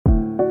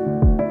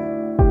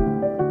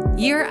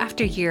Year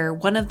after year,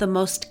 one of the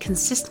most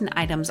consistent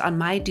items on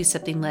my do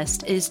something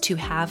list is to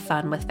have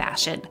fun with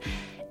fashion.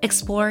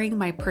 Exploring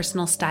my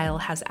personal style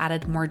has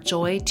added more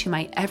joy to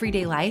my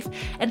everyday life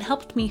and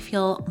helped me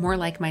feel more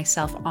like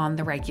myself on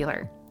the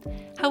regular.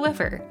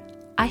 However,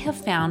 I have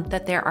found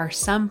that there are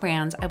some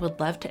brands I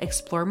would love to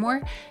explore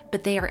more,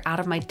 but they are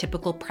out of my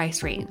typical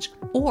price range.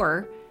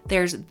 Or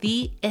there's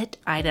the it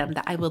item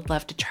that I would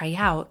love to try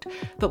out,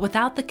 but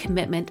without the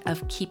commitment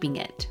of keeping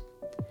it.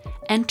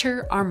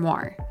 Enter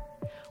Armoire.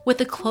 With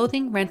a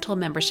clothing rental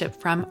membership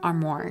from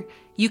Armoire,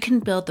 you can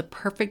build the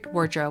perfect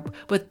wardrobe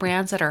with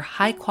brands that are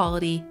high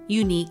quality,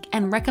 unique,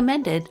 and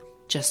recommended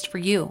just for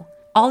you.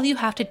 All you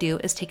have to do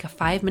is take a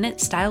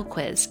 5-minute style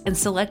quiz and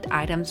select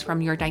items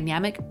from your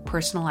dynamic,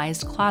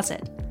 personalized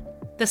closet.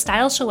 The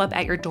styles show up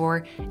at your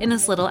door in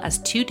as little as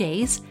 2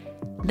 days.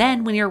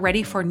 Then, when you're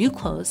ready for new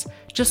clothes,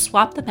 just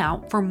swap them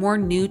out for more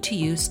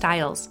new-to-you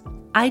styles.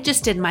 I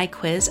just did my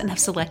quiz and have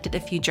selected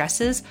a few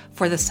dresses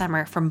for the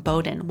summer from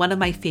Boden, one of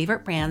my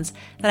favorite brands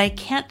that I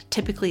can't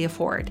typically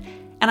afford.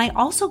 And I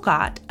also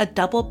got a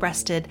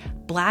double-breasted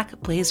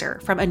black blazer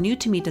from a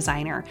new-to-me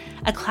designer,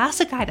 a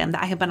classic item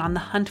that I have been on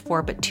the hunt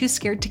for but too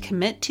scared to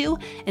commit to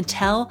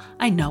until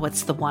I know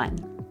it's the one.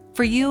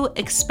 For you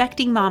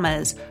expecting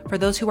mamas, for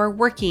those who are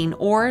working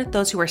or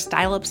those who are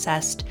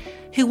style-obsessed,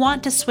 who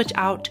want to switch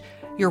out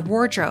your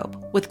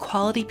wardrobe with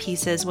quality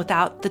pieces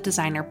without the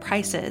designer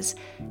prices,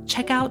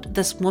 check out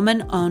this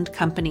woman-owned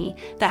company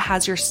that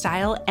has your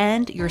style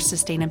and your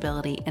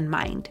sustainability in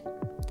mind.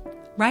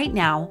 Right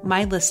now,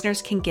 my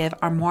listeners can give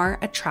Armoire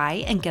a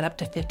try and get up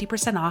to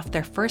 50% off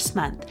their first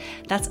month.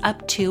 That's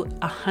up to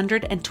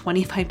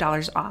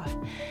 $125 off.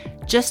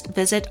 Just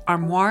visit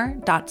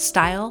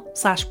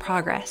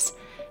armoire.style/progress.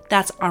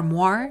 That's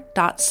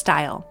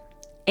armoire.style.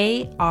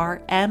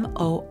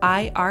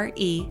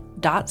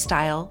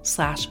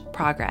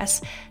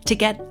 ARMOIRE.style/progress to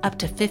get up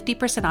to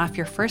 50% off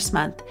your first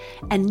month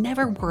and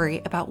never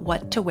worry about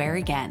what to wear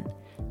again.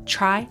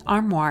 Try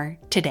Armoire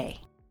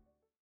today.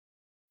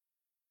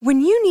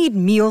 When you need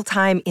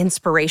mealtime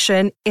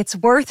inspiration, it's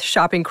worth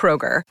shopping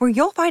Kroger, where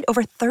you'll find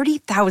over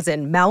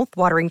 30,000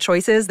 mouth-watering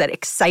choices that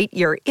excite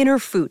your inner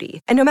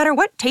foodie. And no matter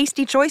what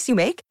tasty choice you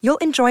make, you'll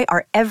enjoy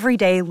our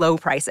everyday low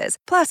prices,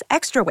 plus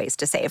extra ways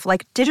to save,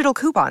 like digital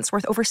coupons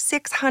worth over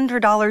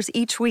 $600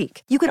 each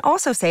week. You can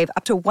also save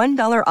up to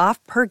 $1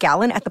 off per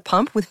gallon at the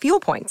pump with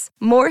fuel points.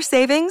 More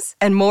savings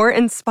and more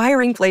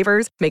inspiring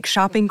flavors make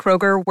shopping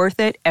Kroger worth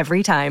it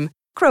every time.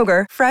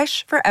 Kroger,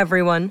 fresh for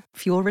everyone.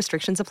 Fuel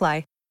restrictions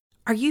apply.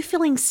 Are you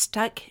feeling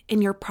stuck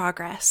in your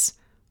progress?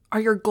 Are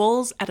your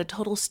goals at a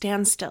total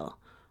standstill?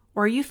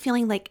 Or are you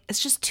feeling like it's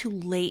just too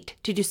late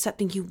to do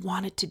something you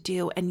wanted to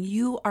do and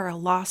you are a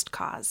lost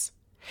cause?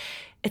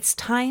 It's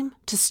time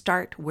to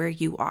start where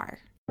you are.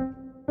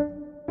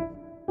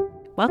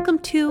 Welcome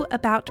to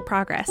About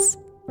Progress.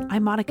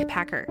 I'm Monica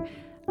Packer,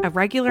 a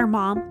regular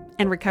mom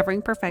and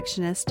recovering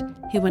perfectionist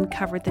who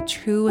uncovered the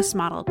truest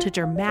model to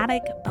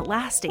dramatic but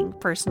lasting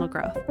personal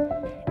growth.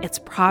 It's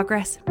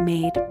progress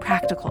made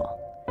practical.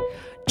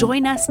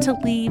 Join us to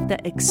leave the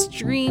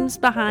extremes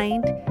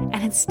behind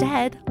and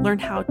instead learn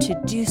how to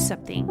do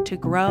something to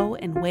grow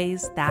in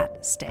ways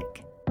that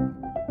stick.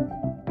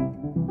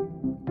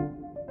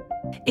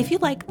 If you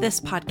like this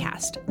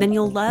podcast, then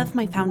you'll love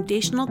my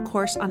foundational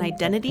course on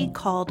identity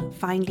called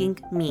Finding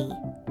Me.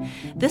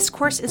 This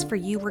course is for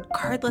you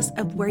regardless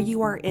of where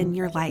you are in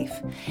your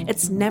life.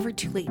 It's never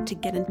too late to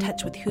get in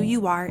touch with who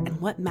you are and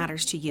what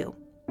matters to you.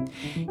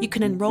 You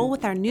can enroll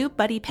with our new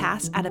Buddy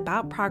Pass at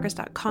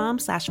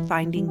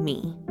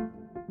aboutprogress.com/findingme.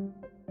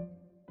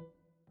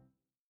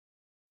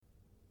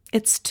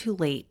 It's too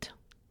late.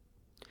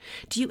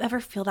 Do you ever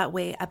feel that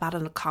way about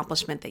an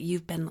accomplishment that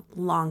you've been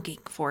longing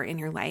for in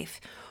your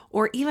life,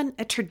 or even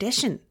a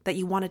tradition that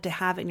you wanted to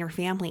have in your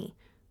family?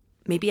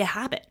 Maybe a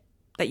habit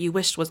that you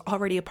wished was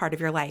already a part of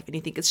your life and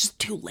you think it's just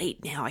too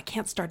late now. I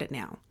can't start it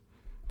now.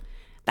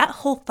 That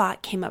whole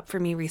thought came up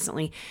for me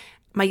recently.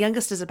 My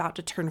youngest is about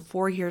to turn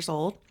 4 years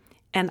old,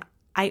 and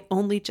I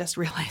only just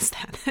realized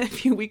that a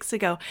few weeks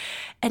ago.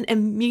 And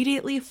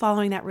immediately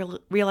following that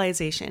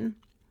realization,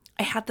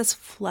 I had this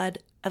flood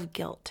of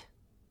guilt.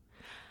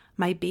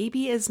 My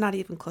baby is not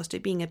even close to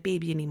being a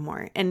baby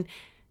anymore. And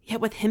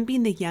yet with him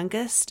being the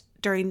youngest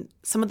during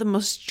some of the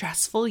most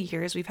stressful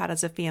years we've had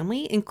as a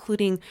family,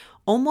 including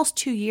almost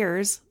 2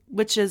 years,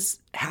 which is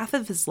half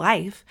of his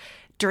life,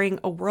 during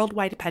a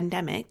worldwide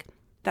pandemic,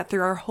 that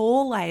through our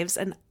whole lives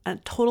and a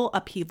total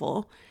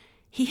upheaval,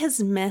 he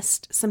has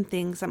missed some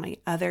things that my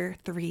other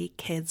 3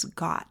 kids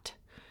got.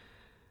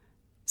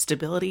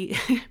 Stability,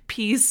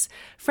 peace,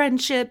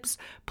 friendships,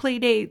 play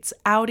dates,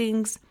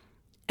 outings,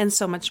 and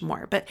so much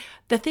more. But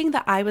the thing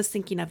that I was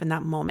thinking of in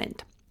that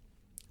moment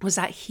was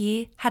that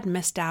he had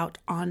missed out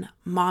on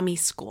mommy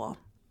school.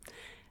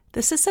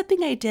 This is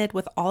something I did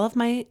with all of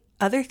my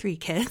other 3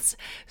 kids.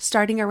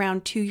 Starting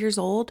around 2 years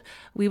old,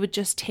 we would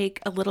just take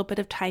a little bit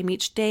of time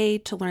each day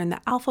to learn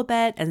the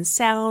alphabet and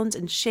sounds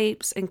and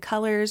shapes and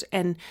colors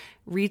and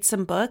read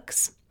some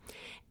books.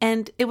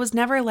 And it was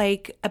never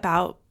like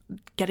about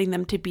getting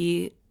them to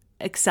be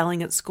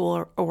excelling at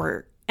school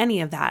or any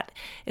of that.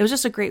 It was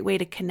just a great way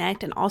to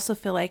connect and also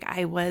feel like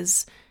I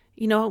was,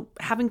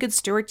 having good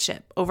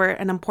stewardship over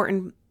an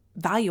important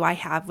value I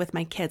have with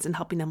my kids and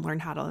helping them learn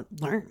how to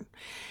learn.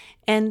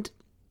 And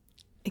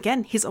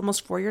again, he's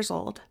almost 4 years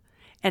old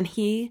and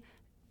he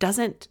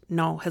doesn't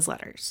know his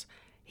letters.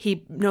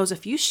 He knows a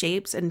few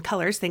shapes and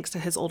colors thanks to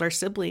his older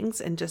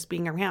siblings and just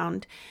being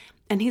around.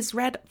 And he's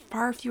read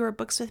far fewer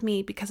books with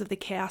me because of the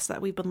chaos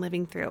that we've been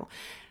living through.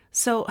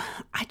 So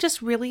I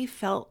just really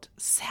felt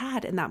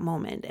sad in that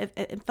moment.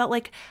 It felt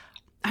like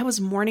I was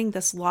mourning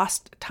this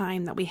lost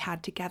time that we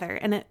had together,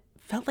 and it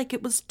felt like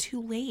it was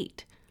too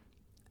late.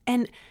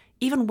 And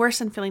even worse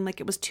than feeling like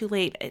it was too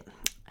late,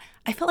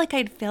 I felt like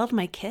I'd failed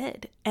my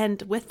kid,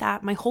 and with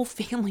that, my whole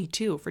family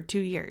too, for 2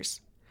 years.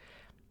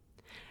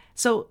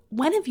 So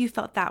when have you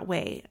felt that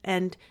way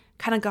and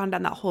kind of gone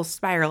down that whole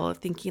spiral of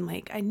thinking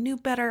like, I knew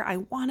better, I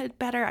wanted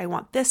better, I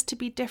want this to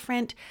be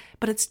different,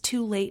 but it's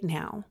too late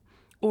now.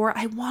 Or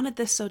I wanted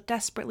this so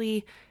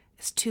desperately,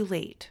 it's too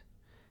late.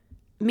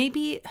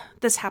 Maybe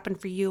this happened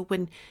for you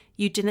when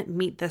you didn't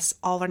meet this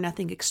all or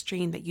nothing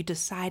extreme that you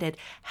decided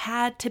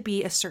had to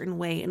be a certain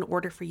way in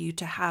order for you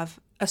to have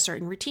a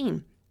certain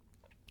routine.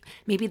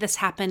 Maybe this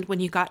happened when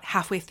you got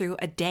halfway through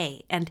a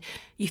day and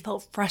you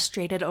felt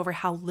frustrated over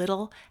how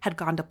little had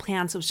gone to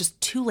plan, so it was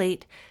just too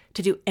late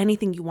to do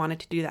anything you wanted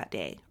to do that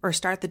day or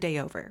start the day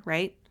over,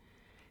 right?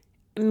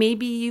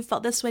 Maybe you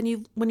felt this when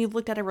you've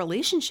looked at a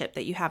relationship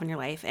that you have in your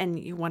life and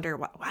you wonder,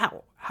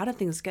 wow, how did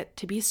things get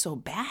to be so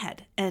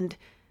bad? And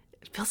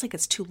it feels like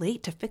it's too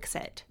late to fix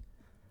it.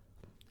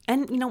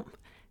 And,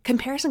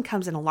 comparison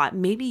comes in a lot.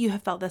 Maybe you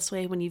have felt this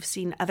way when you've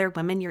seen other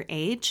women your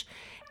age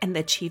and the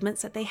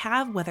achievements that they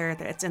have, whether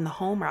it's in the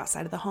home or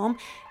outside of the home,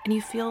 and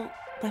you feel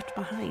left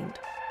behind.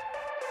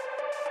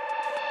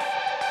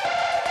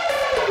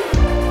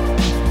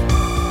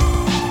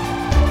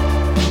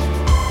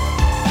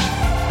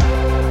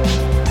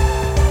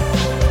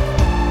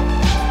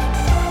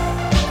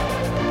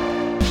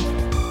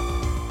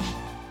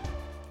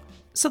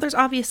 So there's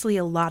obviously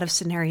a lot of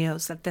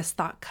scenarios that this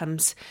thought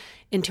comes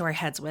into our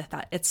heads with,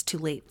 that it's too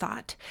late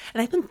thought.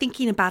 And I've been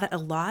thinking about it a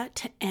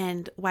lot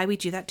and why we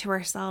do that to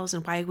ourselves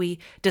and why we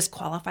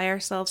disqualify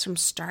ourselves from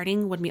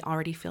starting when we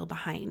already feel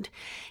behind.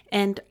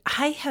 And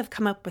I have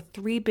come up with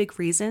 3 big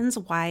reasons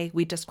why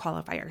we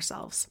disqualify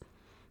ourselves.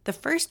 The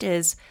first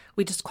is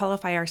we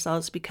disqualify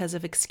ourselves because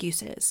of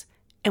excuses.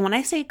 And when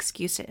I say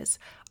excuses,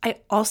 I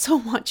also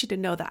want you to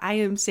know that I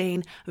am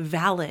saying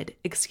valid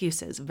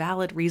excuses,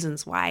 valid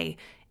reasons why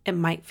it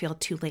might feel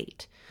too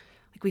late.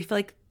 Like we feel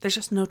like there's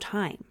just no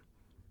time,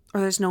 or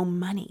there's no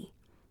money,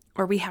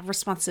 or we have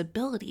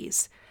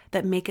responsibilities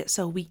that make it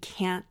so we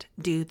can't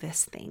do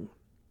this thing.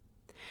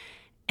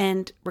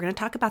 And we're going to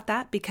talk about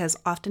that because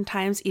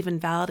oftentimes even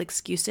valid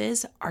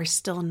excuses are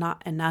still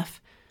not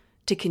enough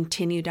to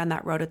continue down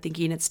that road of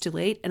thinking it's too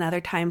late. And other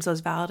times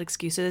those valid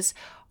excuses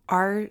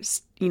are,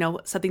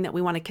 something that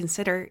we want to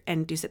consider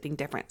and do something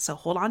different. So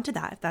hold on to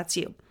that if that's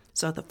you.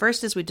 So the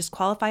first is we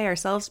disqualify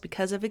ourselves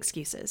because of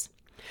excuses.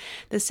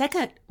 The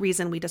second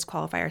reason we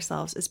disqualify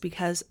ourselves is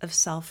because of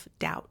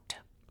self-doubt.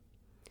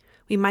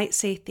 We might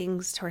say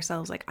things to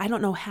ourselves like, I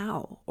don't know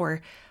how,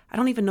 or I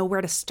don't even know where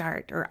to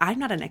start, or I'm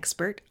not an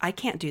expert. I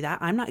can't do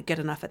that. I'm not good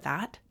enough at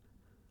that.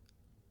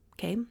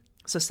 Okay,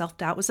 so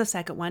self-doubt was the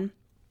second one.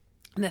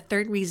 And the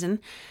third reason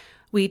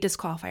we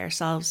disqualify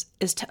ourselves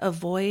is to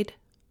avoid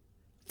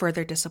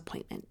further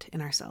disappointment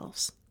in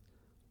ourselves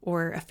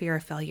or a fear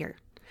of failure.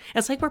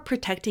 It's like we're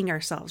protecting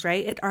ourselves,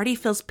 right? It already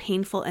feels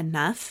painful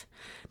enough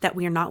that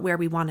we are not where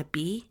we want to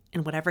be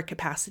in whatever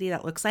capacity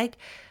that looks like,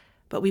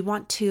 but we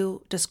want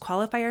to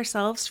disqualify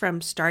ourselves from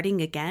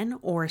starting again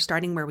or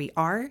starting where we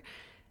are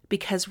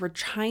because we're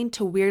trying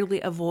to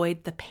weirdly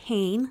avoid the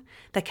pain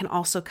that can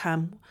also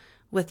come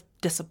with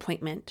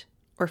disappointment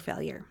or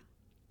failure.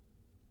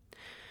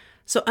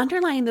 So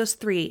underlying those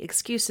 3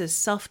 excuses,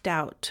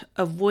 self-doubt,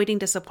 avoiding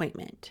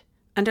disappointment,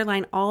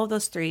 underlying all of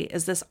those 3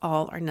 is this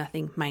all or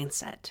nothing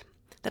mindset.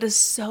 That is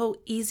so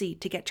easy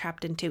to get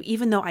trapped into.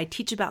 Even though I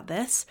teach about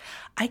this,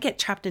 I get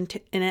trapped in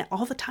it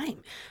all the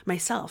time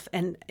myself.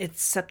 And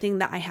it's something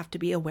that I have to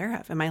be aware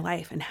of in my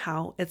life and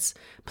how it's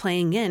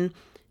playing in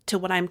to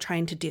what I'm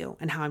trying to do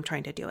and how I'm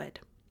trying to do it.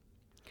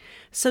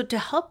 So to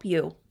help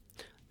you,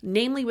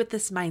 namely with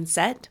this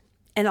mindset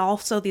and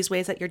also these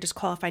ways that you're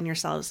disqualifying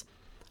yourselves,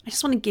 I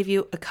just want to give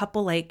you a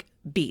couple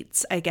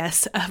beats, I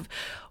guess, of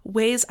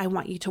ways I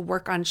want you to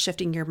work on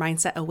shifting your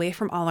mindset away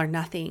from all or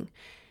nothing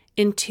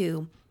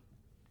into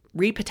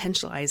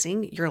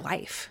repotentializing your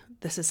life.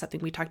 This is something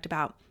we talked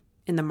about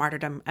in the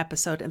martyrdom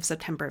episode of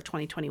September of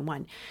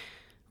 2021.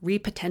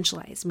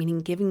 Repotentialize, meaning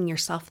giving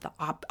yourself the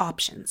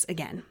options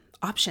again.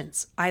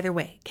 Options, either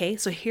way, okay?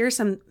 So here's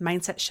some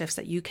mindset shifts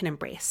that you can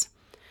embrace.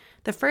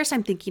 The first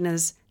I'm thinking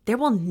is there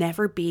will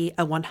never be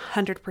a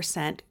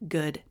 100%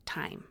 good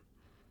time.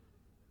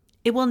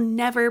 It will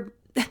never,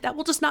 that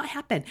will just not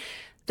happen.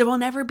 There will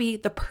never be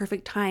the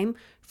perfect time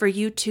for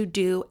you to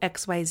do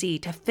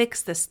XYZ, to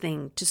fix this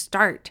thing, to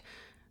start.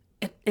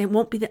 It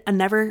won't be it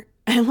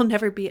will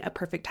never be a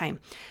perfect time.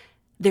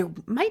 There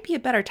might be a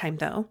better time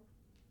though,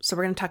 So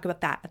we're going to talk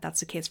about that if that's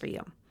the case for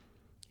you.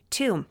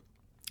 2,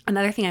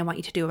 another thing I want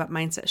you to do about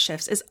mindset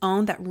shifts is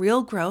own that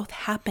real growth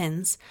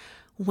happens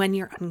when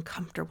you're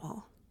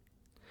uncomfortable.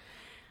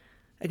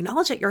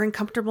 Acknowledge that you're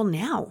uncomfortable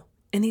now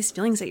in these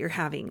feelings that you're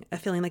having, a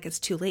feeling like it's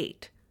too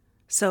late.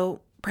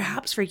 So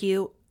perhaps for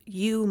you,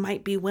 you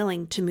might be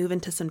willing to move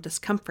into some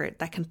discomfort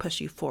that can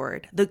push you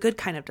forward. The good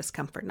kind of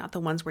discomfort, not the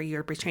ones where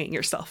you're betraying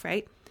yourself,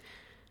 right?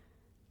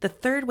 The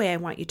third way I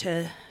want you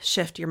to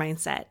shift your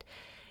mindset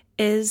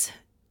is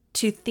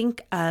to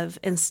think of,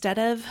 instead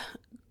of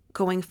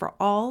going for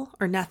all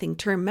or nothing,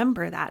 to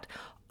remember that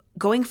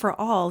going for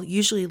all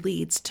usually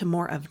leads to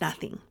more of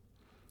nothing.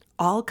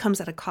 All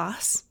comes at a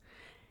cost,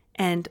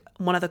 and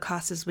one of the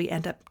costs is we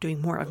end up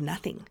doing more of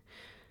nothing.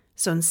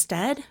 So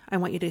instead, I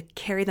want you to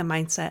carry the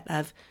mindset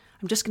of,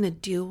 I'm just going to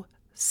do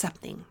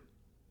something.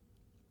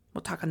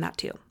 We'll talk on that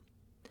too.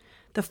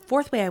 The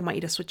fourth way I want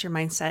you to switch your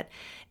mindset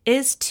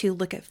is to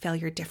look at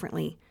failure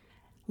differently.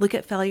 Look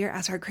at failure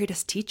as our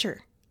greatest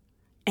teacher.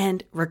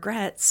 And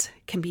regrets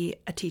can be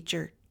a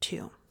teacher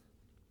too.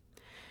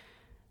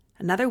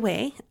 Another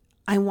way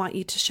I want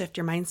you to shift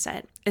your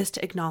mindset is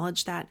to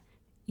acknowledge that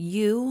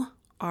you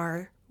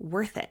are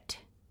worth it.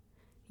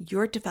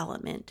 Your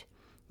development,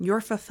 your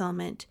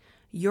fulfillment,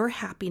 your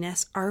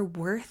happiness are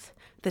worth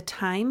the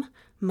time,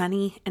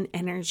 money, and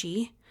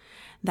energy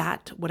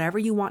that whatever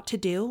you want to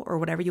do or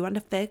whatever you want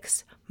to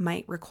fix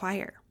might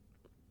require.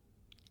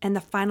 And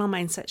the final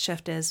mindset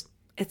shift is,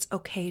 it's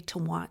okay to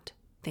want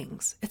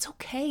things. It's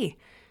okay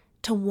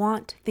to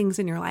want things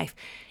in your life.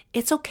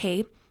 It's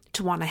okay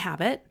to want a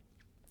habit.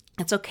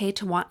 It's okay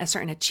to want a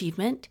certain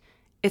achievement.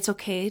 It's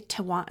okay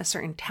to want a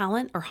certain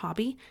talent or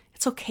hobby.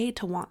 It's okay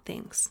to want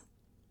things.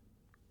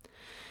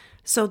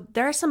 So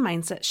there are some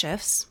mindset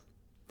shifts.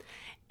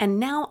 And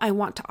now I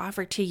want to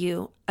offer to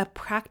you a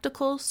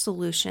practical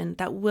solution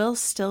that will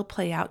still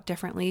play out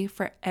differently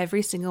for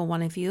every single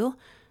one of you,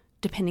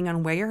 depending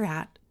on where you're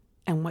at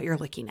and what you're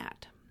looking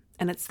at.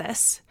 And it's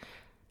this: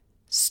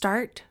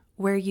 start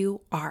where you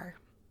are.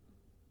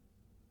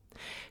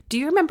 Do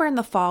you remember in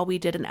the fall we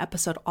did an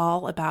episode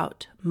all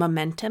about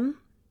momentum?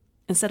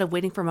 Instead of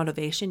waiting for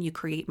motivation, you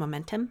create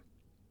momentum.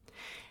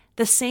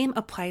 The same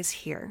applies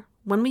here.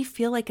 When we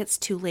feel like it's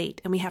too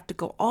late and we have to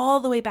go all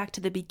the way back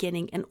to the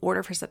beginning in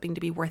order for something to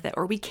be worth it,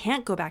 or we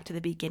can't go back to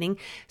the beginning,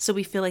 so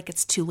we feel like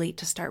it's too late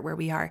to start where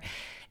we are.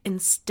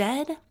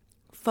 Instead,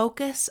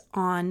 focus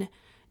on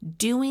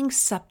doing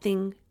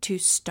something to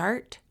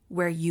start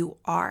where you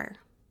are.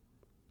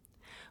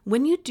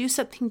 When you do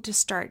something to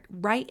start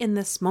right in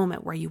this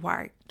moment where you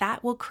are,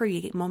 that will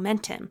create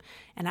momentum.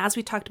 And as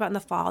we talked about in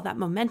the fall, that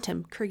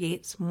momentum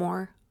creates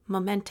more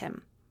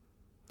momentum.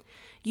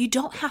 You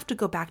don't have to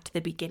go back to the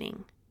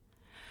beginning.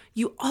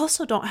 You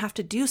also don't have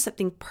to do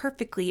something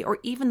perfectly or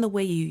even the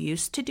way you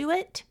used to do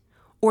it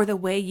or the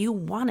way you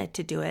wanted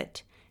to do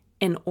it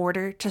in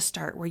order to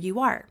start where you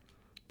are.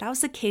 That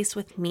was the case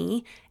with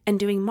me and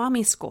doing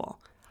mommy school.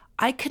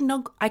 I could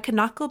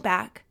not go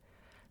back,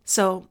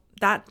 so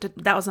that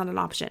was not an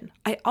option.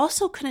 I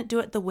also couldn't do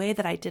it the way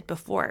that I did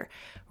before.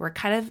 We're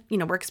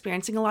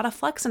experiencing a lot of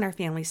flux in our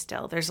family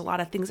still. There's a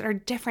lot of things that are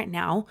different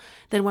now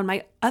than when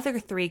my other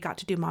 3 got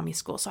to do mommy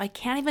school. So I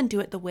can't even do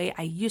it the way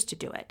I used to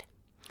do it.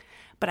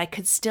 But I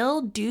could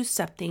still do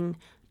something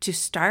to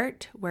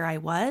start where I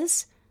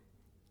was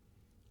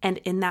and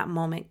in that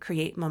moment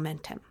create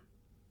momentum.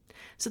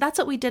 So that's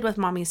what we did with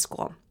mommy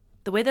school.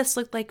 The way this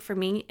looked like for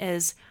me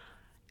is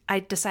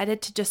I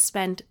decided to just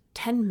spend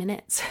 10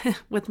 minutes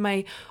with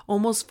my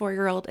almost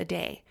 4-year-old a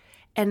day.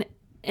 And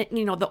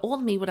the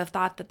old me would have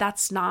thought that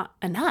that's not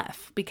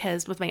enough,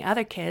 because with my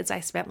other kids,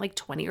 I spent like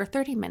 20 or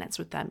 30 minutes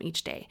with them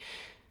each day.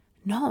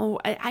 No,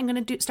 I'm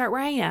going to start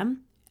where I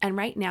am. And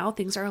right now,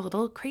 things are a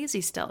little crazy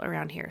still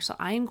around here. So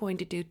I am going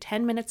to do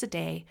 10 minutes a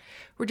day.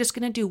 We're just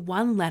going to do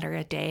 1 letter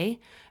a day.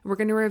 We're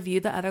going to review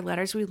the other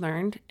letters we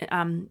learned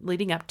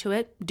leading up to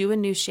it, do a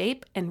new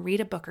shape, and read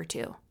a book or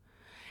 2.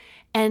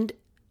 And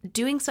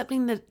doing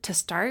something to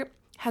start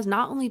has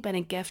not only been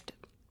a gift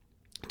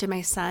to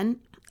my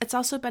son, it's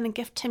also been a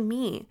gift to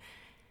me.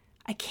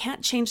 I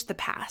can't change the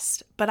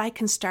past, but I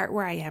can start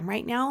where I am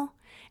right now.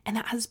 And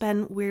that has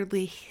been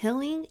weirdly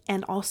healing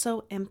and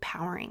also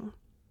empowering.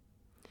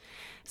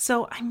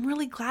 So I'm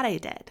really glad I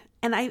did.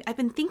 And I've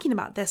been thinking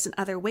about this in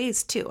other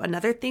ways too.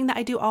 Another thing that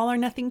I do all or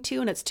nothing to,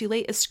 and it's too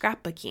late, is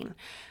scrapbooking.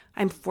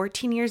 I'm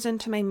 14 years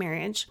into my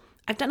marriage.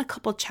 I've done a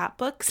couple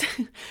chapbooks.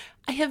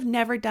 I have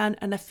never done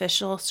an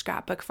official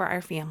scrapbook for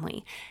our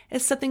family.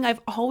 It's something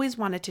I've always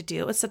wanted to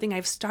do. It's something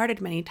I've started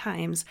many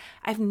times.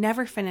 I've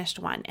never finished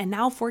one. And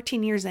now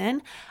 14 years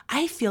in,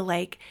 I feel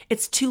like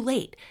it's too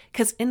late,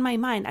 because in my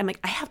mind, I'm like,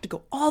 I have to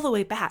go all the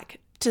way back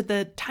to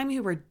the time we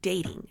were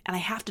dating, and I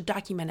have to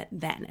document it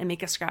then and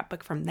make a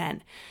scrapbook from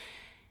then.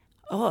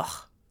 Ugh,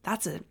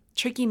 that's a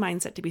tricky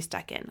mindset to be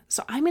stuck in.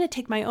 So I'm going to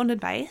take my own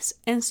advice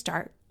and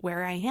start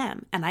where I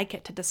am, and I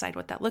get to decide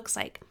what that looks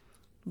like.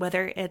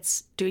 Whether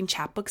it's doing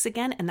chapbooks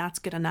again, and that's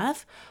good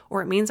enough,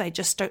 or it means I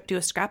just do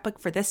a scrapbook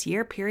for this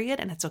year, period,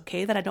 and it's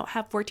okay that I don't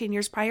have 14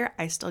 years prior,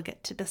 I still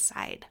get to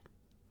decide.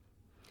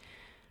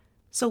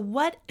 So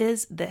what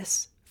is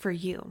this for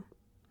you?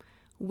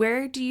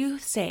 Where do you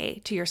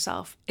say to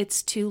yourself,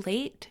 it's too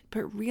late,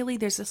 but really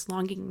there's this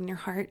longing in your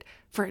heart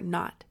for it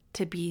not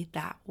to be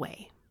that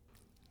way?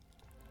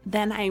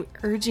 Then I'm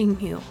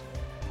urging you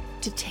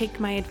to take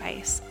my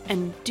advice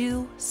and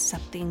do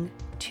something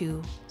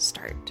to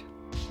start.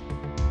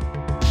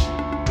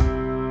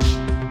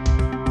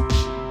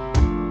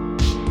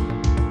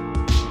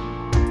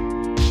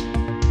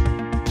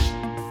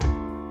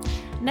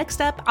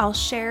 Next up, I'll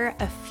share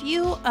a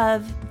few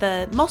of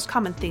the most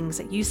common things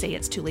that you say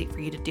it's too late for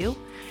you to do,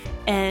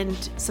 and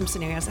some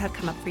scenarios that have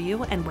come up for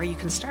you and where you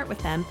can start with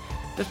them.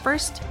 But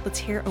first, let's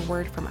hear a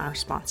word from our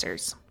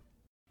sponsors.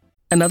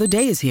 Another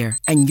day is here,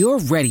 and you're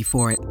ready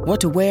for it. What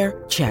to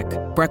wear? Check.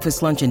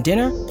 Breakfast, lunch, and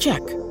dinner?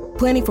 Check.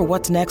 Planning for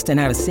what's next and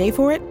how to save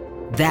for it?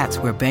 That's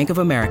where Bank of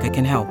America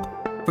can help.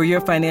 For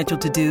your financial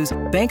to-dos,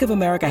 Bank of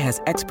America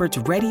has experts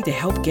ready to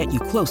help get you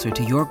closer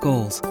to your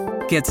goals.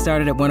 Get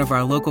started at one of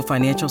our local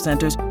financial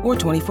centers or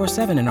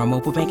 24/7 in our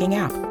mobile banking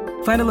app.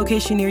 Find a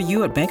location near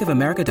you at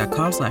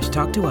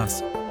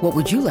bankofamerica.com/talktous. What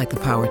would you like the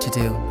power to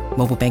do?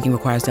 Mobile banking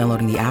requires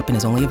downloading the app and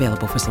is only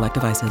available for select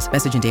devices.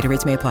 Message and data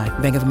rates may apply.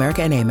 Bank of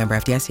America N.A., member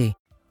FDIC.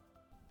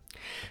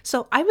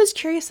 So I was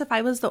curious if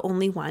I was the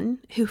only one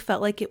who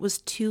felt like it was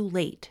too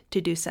late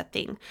to do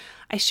something.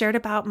 I shared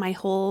about my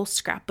whole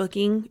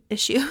scrapbooking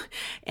issue,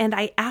 and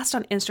I asked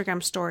on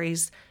Instagram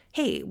stories,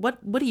 hey, what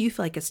do you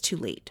feel like it's too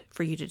late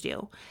for you to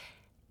do?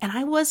 And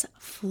I was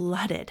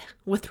flooded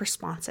with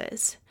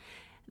responses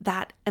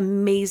that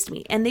amazed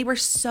me. And they were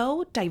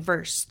so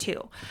diverse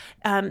too.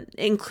 It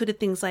included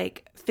things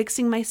like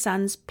fixing my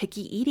son's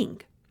picky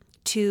eating,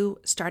 to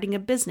starting a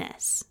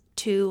business,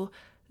 to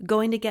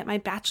going to get my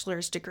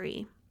bachelor's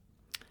degree.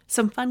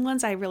 Some fun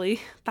ones I really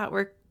thought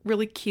were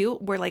really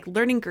cute were like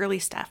learning girly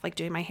stuff, like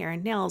doing my hair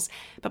and nails.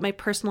 But my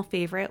personal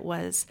favorite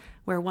was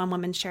where one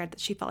woman shared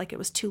that she felt like it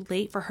was too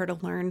late for her to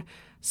learn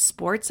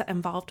sports that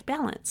involved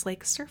balance,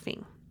 like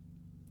surfing.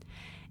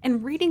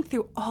 And reading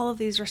through all of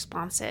these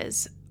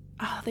responses,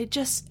 it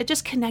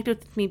just connected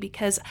with me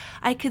because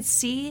I could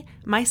see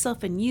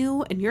myself in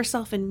you and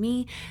yourself in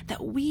me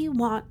that we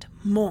want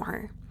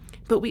more,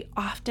 but we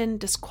often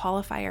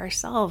disqualify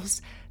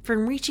ourselves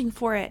from reaching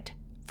for it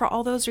for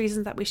all those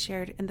reasons that we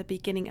shared in the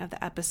beginning of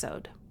the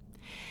episode.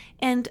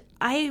 And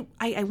I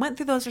went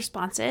through those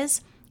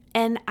responses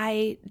and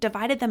I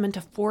divided them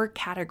into 4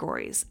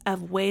 categories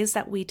of ways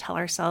that we tell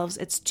ourselves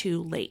it's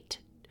too late.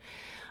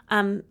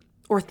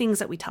 Or things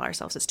that we tell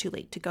ourselves it's too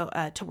late to go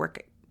to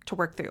work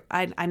through.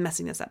 I'm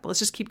messing this up, but let's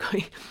just keep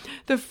going.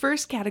 The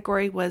first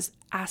category was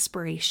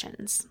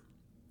aspirations.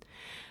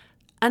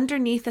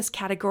 Underneath this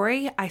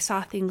category, I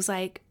saw things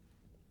like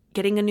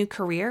getting a new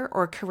career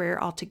or career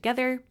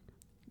altogether,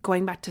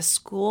 going back to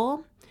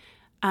school,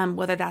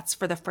 whether that's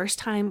for the first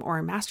time or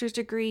a master's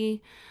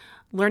degree,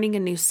 learning a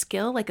new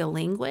skill like a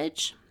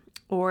language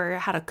or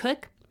how to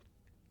cook,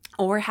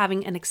 or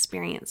having an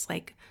experience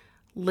like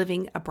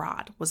living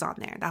abroad was on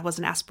there. That was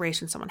an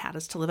aspiration someone had,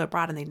 is to live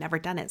abroad, and they've never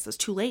done it. So it's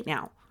too late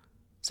now.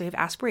 So you have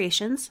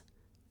aspirations.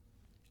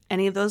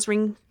 Any of those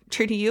ring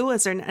true to you?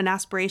 Is there an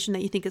aspiration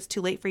that you think is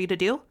too late for you to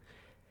do?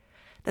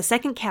 The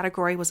second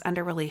category was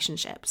under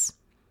relationships.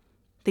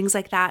 Things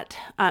like that,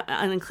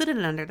 and included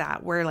under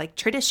that were like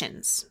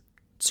traditions,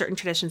 certain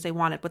traditions they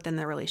wanted within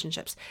their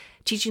relationships,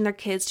 teaching their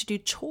kids to do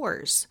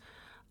chores,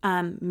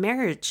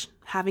 marriage,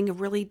 having a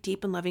really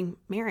deep and loving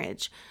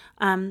marriage,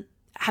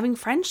 having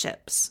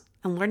friendships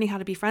and learning how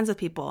to be friends with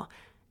people.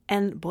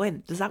 And boy,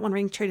 does that one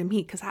ring true to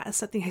me, because that is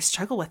something I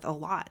struggle with a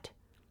lot.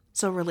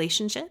 So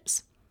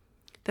relationships.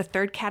 The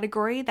third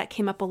category that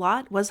came up a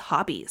lot was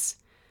hobbies.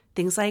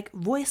 Things like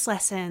voice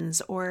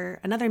lessons or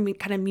another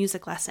kind of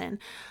music lesson,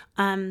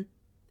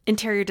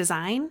 interior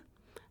design,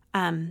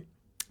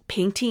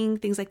 painting,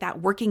 things like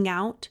that, working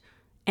out,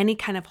 any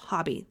kind of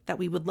hobby that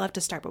we would love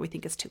to start, but we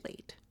think is too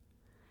late.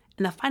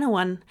 And the final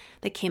one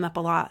that came up a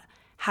lot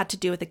had to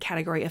do with the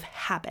category of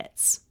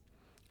habits.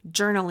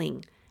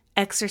 Journaling,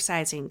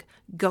 exercising,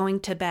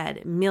 going to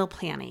bed, meal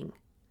planning.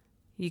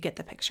 You get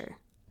the picture.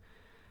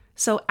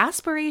 So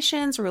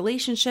aspirations,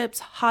 relationships,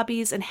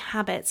 hobbies, and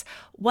habits,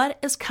 what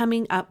is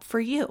coming up for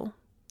you?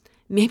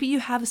 Maybe you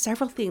have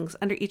several things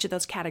under each of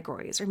those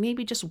categories, or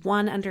maybe just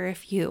one under a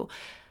few.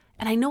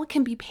 And I know it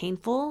can be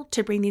painful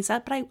to bring these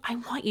up, but I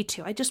want you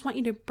to. I just want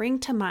you to bring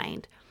to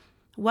mind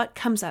what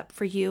comes up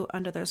for you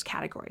under those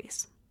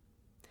categories.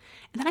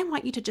 And then I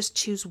want you to just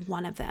choose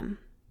one of them,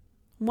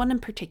 one in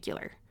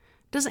particular.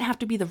 It doesn't have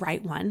to be the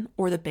right one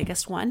or the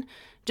biggest one,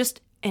 just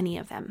any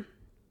of them.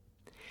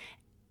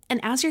 And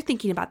as you're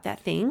thinking about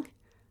that thing,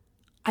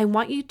 I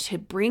want you to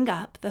bring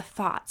up the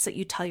thoughts that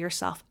you tell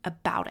yourself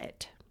about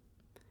it.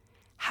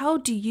 How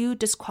do you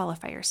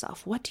disqualify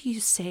yourself? What do you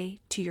say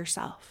to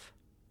yourself?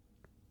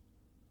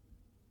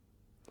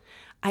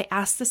 I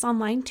asked this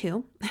online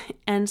too,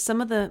 and some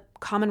of the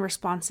common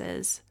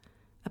responses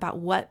about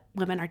what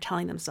women are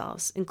telling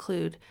themselves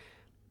include,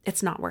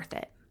 it's not worth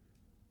it.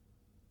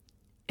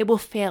 It will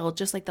fail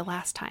just like the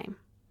last time.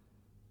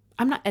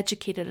 I'm not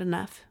educated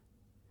enough.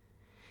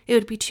 It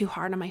would be too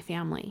hard on my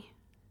family.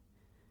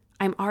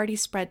 I'm already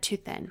spread too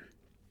thin.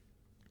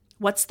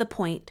 What's the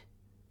point?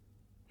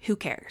 Who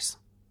cares?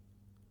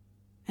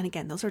 And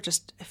again, those are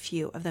just a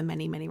few of the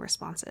many, many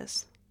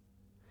responses.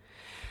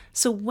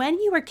 So when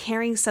you are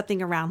carrying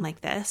something around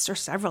like this, or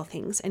several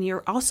things, and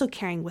you're also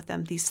carrying with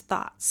them these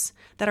thoughts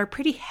that are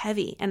pretty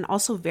heavy and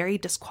also very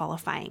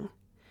disqualifying,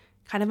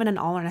 kind of in an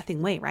all or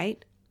nothing way,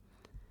 right?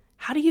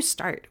 How do you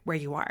start where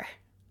you are?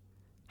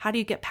 How do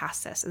you get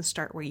past this and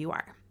start where you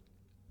are?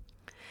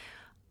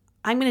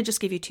 I'm going to just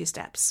give you 2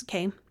 steps,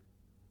 okay?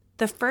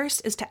 The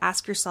first is to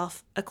ask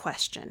yourself a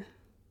question.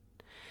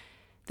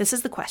 This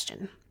is the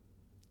question.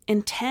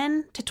 In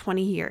 10 to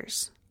 20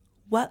 years,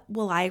 what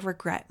will I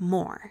regret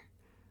more?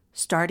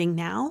 Starting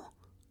now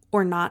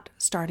or not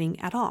starting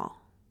at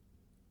all?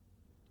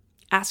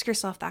 Ask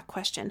yourself that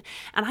question.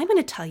 And I'm going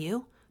to tell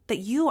you that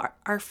you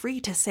are free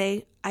to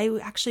say, I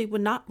actually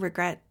would not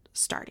regret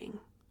starting.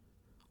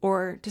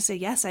 Or to say,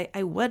 yes,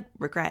 I would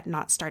regret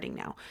not starting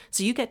now.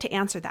 So you get to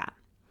answer that.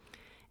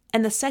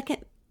 And the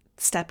second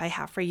step I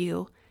have for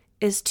you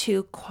is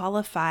to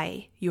qualify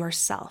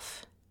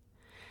yourself.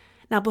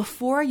 Now,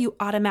 before you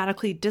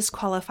automatically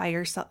disqualify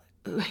yourself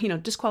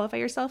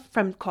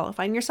from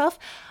qualifying yourself,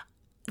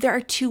 there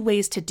are 2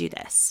 ways to do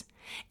this.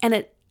 And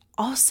it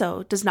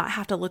also does not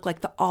have to look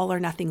like the all or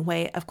nothing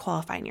way of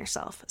qualifying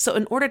yourself. So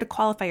in order to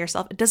qualify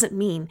yourself, it doesn't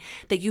mean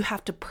that you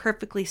have to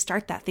perfectly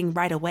start that thing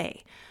right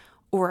away.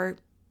 Or,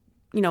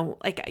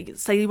 like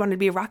say you wanted to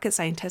be a rocket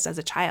scientist as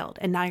a child,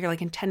 and now you're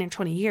like, in 10 or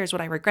 20 years,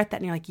 would I regret that?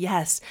 And you're like,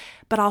 yes,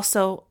 but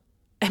also,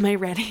 am I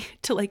ready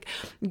to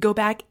go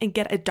back and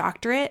get a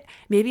doctorate?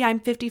 Maybe I'm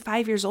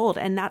 55 years old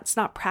and that's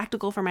not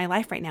practical for my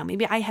life right now.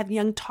 Maybe I have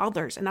young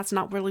toddlers and that's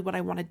not really what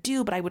I want to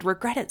do, but I would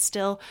regret it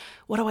still.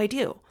 What do I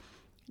do?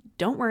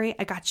 Don't worry,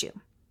 I got you.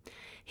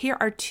 Here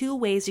are 2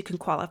 ways you can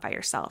qualify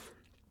yourself.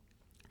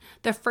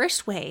 The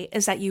first way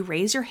is that you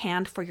raise your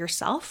hand for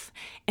yourself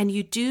and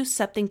you do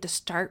something to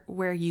start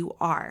where you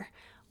are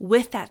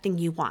with that thing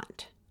you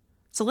want.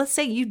 So let's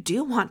say you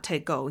do want to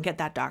go and get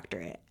that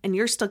doctorate, and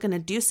you're still going to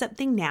do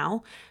something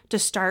now to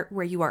start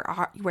where you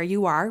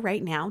are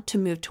right now to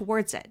move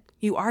towards it.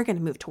 You are going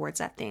to move towards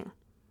that thing.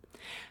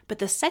 But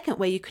the second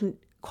way you can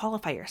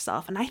qualify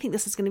yourself, and I think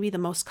this is going to be the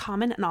most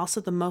common and also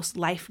the most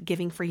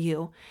life-giving for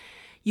you,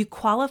 you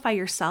qualify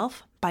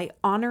yourself by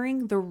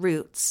honoring the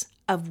roots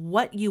of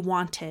what you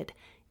wanted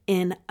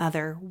in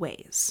other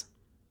ways.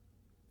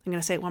 I'm going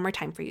to say it one more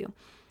time for you.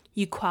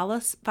 You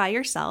qualify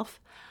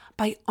yourself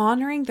by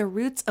honoring the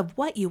roots of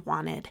what you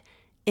wanted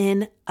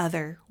in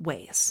other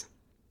ways.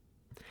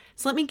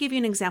 So let me give you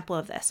an example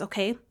of this,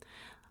 okay?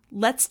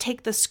 Let's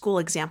take the school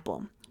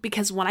example,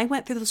 because when I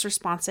went through those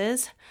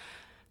responses,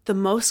 the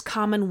most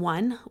common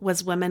one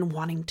was women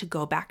wanting to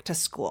go back to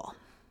school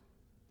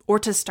or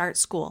to start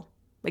school,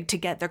 like to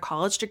get their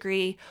college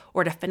degree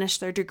or to finish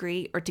their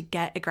degree or to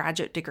get a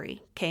graduate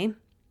degree, okay?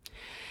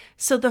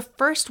 So the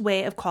first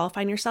way of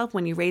qualifying yourself,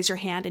 when you raise your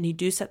hand and you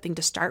do something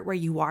to start where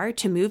you are,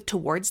 to move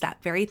towards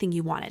that very thing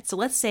you wanted. So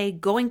let's say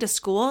going to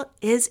school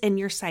is in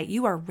your sight.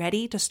 You are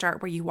ready to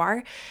start where you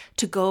are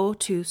to go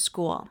to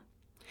school.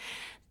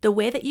 The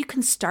way that you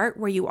can start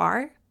where you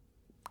are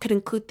could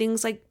include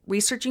things like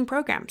researching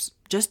programs,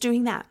 just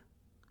doing that.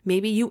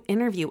 Maybe you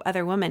interview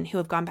other women who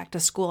have gone back to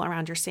school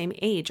around your same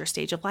age or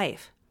stage of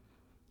life.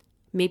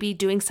 Maybe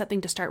doing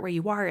something to start where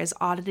you are is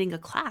auditing a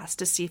class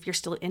to see if you're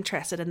still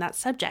interested in that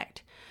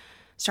subject.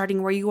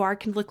 Starting where you are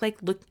can look like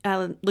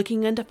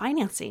looking into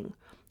financing,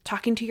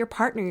 talking to your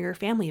partner or your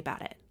family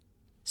about it.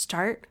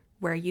 Start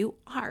where you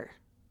are.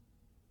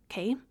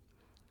 Okay?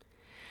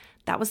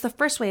 That was the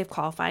first way of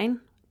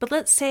qualifying. But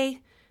let's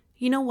say,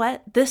 you know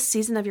what? This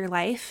season of your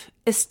life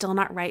is still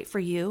not right for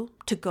you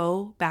to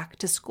go back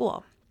to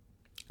school.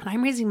 And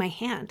I'm raising my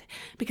hand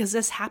because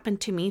this happened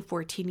to me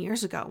 14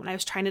 years ago when I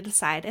was trying to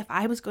decide if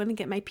I was going to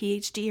get my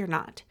PhD or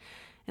not.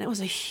 And it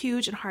was a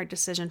huge and hard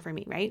decision for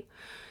me, right?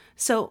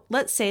 So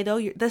let's say though,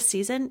 this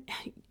season,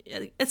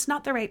 it's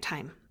not the right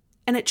time.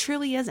 And it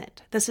truly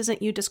isn't. This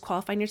isn't you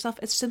disqualifying yourself.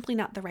 It's simply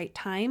not the right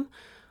time,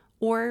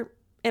 or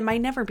it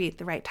might never be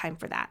the right time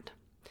for that.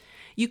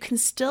 You can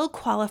still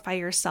qualify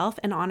yourself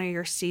and honor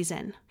your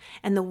season.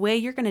 And the way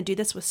you're going to do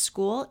this with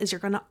school is you're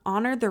going to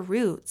honor the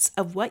roots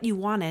of what you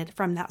wanted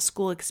from that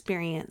school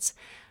experience,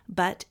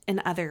 but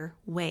in other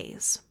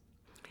ways.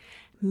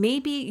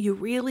 Maybe you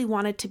really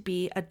wanted to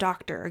be a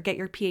doctor or get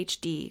your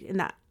PhD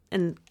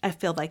in a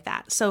field like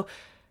that. So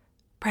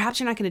perhaps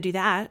you're not going to do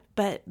that,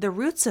 but the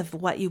roots of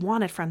what you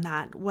wanted from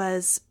that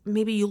was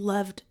maybe you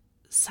loved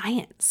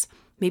science.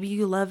 Maybe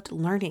you loved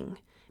learning.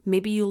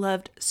 Maybe you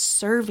loved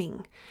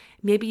serving.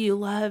 Maybe you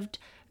loved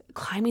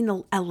climbing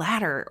a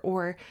ladder,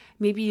 or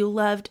maybe you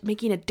loved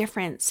making a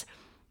difference.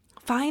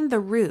 Find the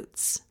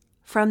roots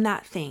from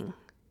that thing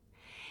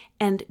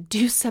and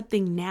do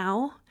something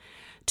now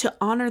to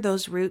honor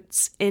those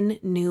roots in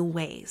new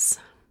ways.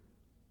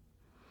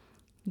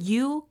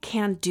 You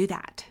can do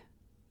that.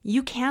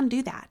 You can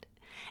do that.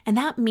 And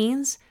that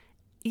means,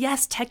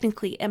 yes,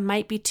 technically it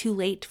might be too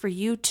late for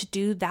you to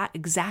do that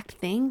exact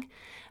thing,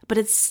 but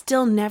it's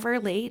still never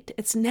late.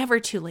 It's never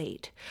too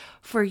late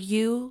for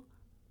you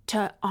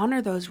to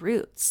honor those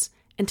roots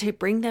and to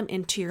bring them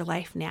into your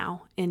life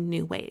now in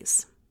new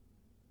ways.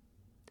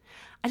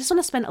 I just want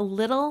to spend a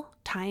little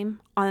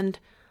time on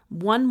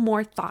one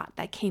more thought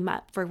that came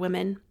up for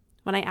women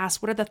when I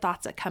asked, what are the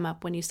thoughts that come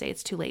up when you say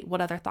it's too late?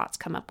 What other thoughts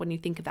come up when you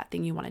think of that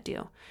thing you want to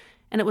do?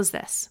 And it was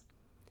this: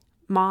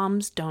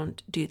 moms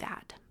don't do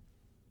that.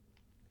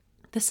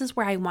 This is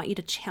where I want you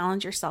to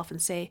challenge yourself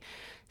and say,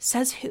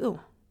 says who?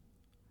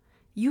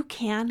 You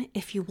can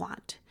if you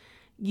want.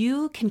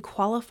 You can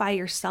qualify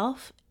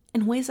yourself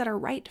in ways that are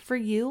right for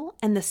you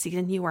and the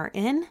season you are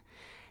in.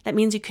 That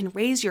means you can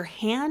raise your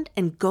hand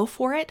and go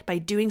for it by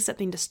doing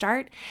something to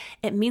start.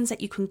 It means that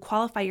you can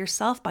qualify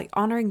yourself by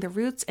honoring the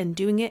roots and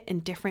doing it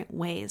in different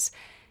ways.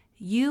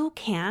 You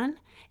can,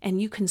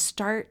 and you can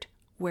start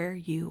where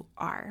you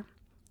are.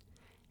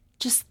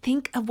 Just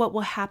think of what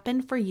will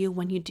happen for you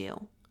when you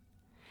do.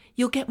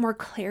 You'll get more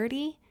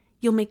clarity.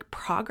 You'll make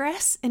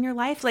progress in your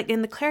life. Like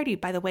in the clarity,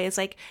 by the way, is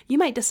like you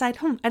might decide,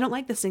 I don't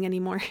like this thing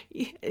anymore,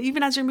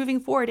 even as you're moving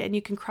forward, and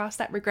you can cross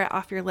that regret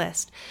off your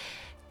list.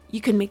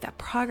 You can make that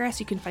progress,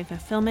 you can find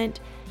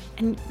fulfillment,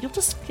 and you'll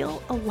just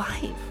feel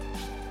alive.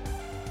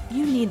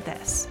 You need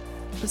this,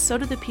 but so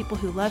do the people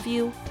who love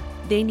you.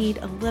 They need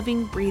a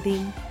living,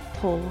 breathing,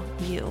 whole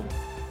you.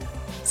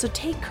 So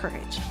take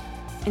courage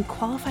and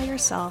qualify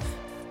yourself.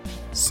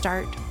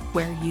 Start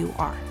where you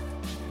are.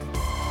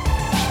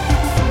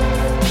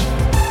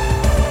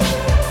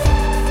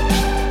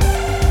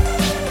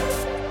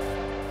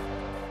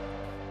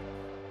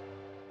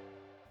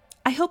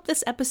 I hope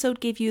this episode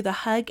gave you the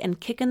hug and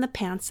kick in the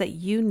pants that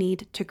you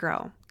need to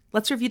grow.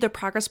 Let's review the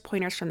progress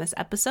pointers from this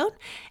episode.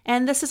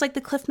 And this is like the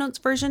Cliff Notes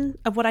version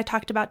of what I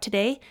talked about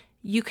today.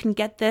 You can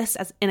get this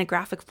as in a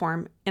graphic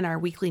form in our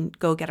weekly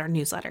Go Get Our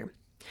newsletter.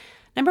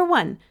 Number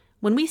 1,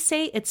 when we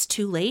say it's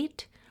too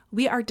late,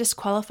 we are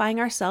disqualifying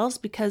ourselves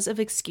because of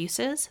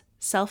excuses,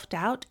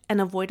 self-doubt, and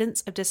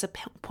avoidance of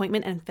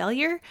disappointment and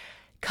failure,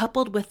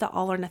 coupled with the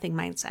all or nothing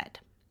mindset.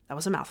 That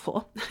was a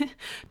mouthful.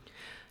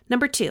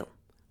 Number 2,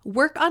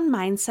 work on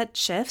mindset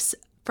shifts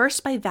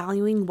first by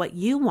valuing what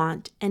you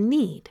want and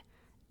need.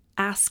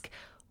 Ask,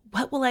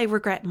 what will I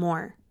regret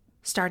more,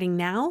 starting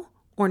now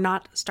or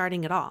not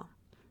starting at all?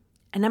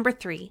 And number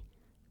 3,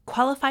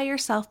 qualify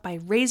yourself by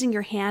raising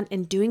your hand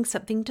and doing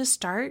something to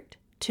start,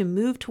 to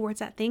move towards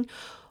that thing,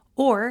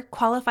 or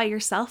qualify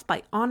yourself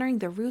by honoring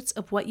the roots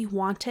of what you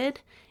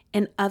wanted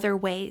in other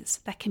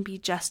ways that can be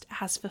just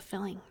as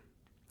fulfilling.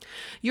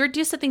 Your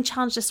Do Something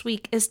challenge this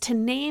week is to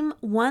name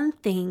one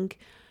thing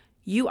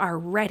you are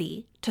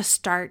ready to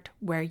start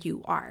where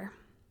you are.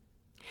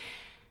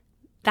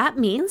 That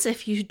means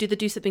if you do the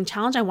Do Something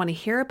challenge, I want to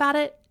hear about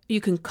it.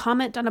 You can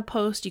comment on a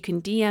post, you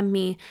can DM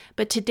me,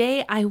 but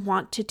today I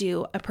want to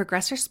do a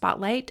progressor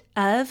spotlight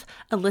of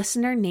a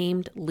listener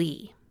named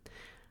Lee.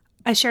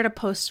 I shared a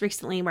post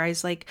recently where I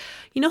was like,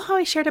 you know how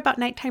I shared about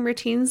nighttime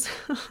routines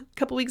a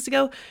couple weeks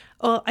ago?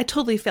 Well, I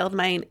totally failed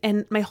mine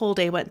and my whole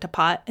day went to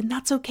pot, and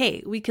that's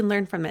okay. We can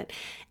learn from it.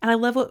 And I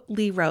love what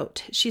Lee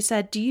wrote. She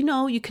said, do you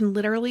know you can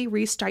literally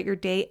restart your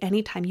day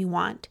anytime you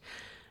want?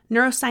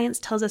 Neuroscience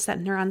tells us that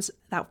neurons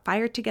that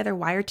fire together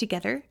wire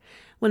together.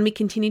 When we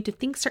continue to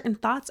think certain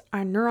thoughts,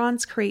 our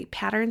neurons create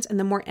patterns, and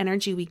the more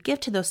energy we give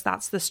to those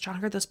thoughts, the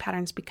stronger those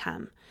patterns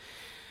become.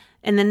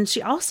 And then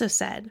she also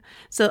said,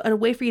 so a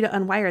way for you to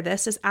unwire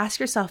this is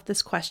ask yourself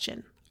this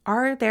question: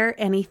 are there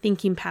any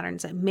thinking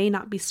patterns that may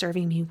not be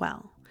serving me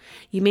well?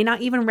 You may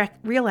not even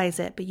realize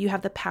it, but you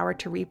have the power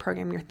to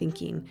reprogram your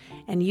thinking,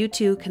 and you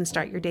too can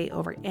start your day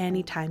over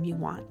anytime you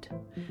want.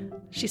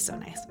 She's so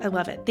nice. I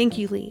love it. Thank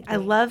you, Lee. I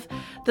love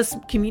this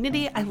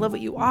community. I love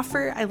what you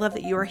offer. I love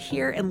that you are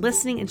here and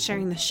listening and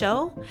sharing the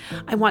show.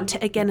 I want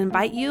to again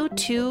invite you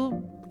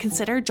to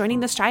consider joining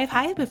the Strive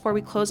Hive before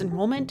we close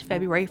enrollment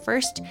February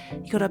 1st.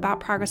 You go to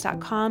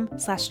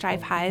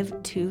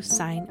aboutprogress.com/strivehive to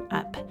sign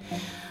up.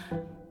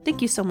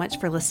 Thank you so much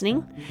for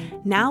listening.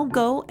 Now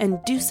go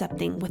and do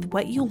something with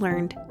what you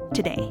learned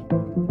today.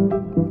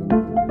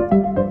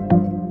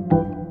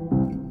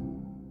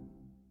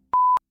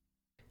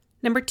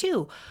 Number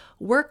 2,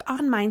 work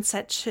on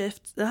mindset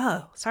shifts.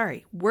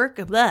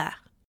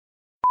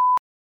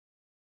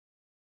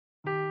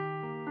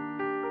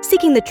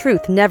 Seeking the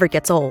truth never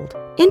gets old.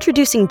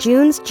 Introducing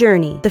June's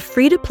Journey, the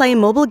free-to-play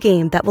mobile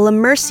game that will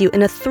immerse you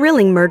in a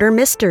thrilling murder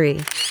mystery.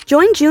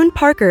 Join June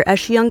Parker as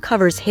she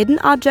uncovers hidden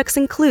objects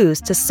and clues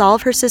to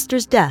solve her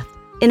sister's death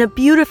in a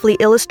beautifully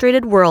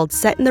illustrated world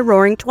set in the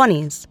Roaring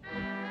 '20s.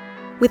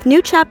 With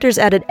new chapters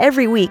added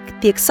every week,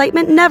 the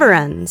excitement never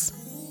ends.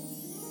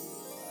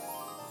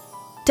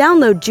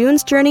 Download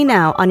June's Journey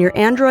now on your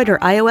Android or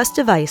iOS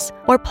device,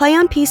 or play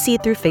on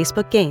PC through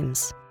Facebook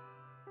Games.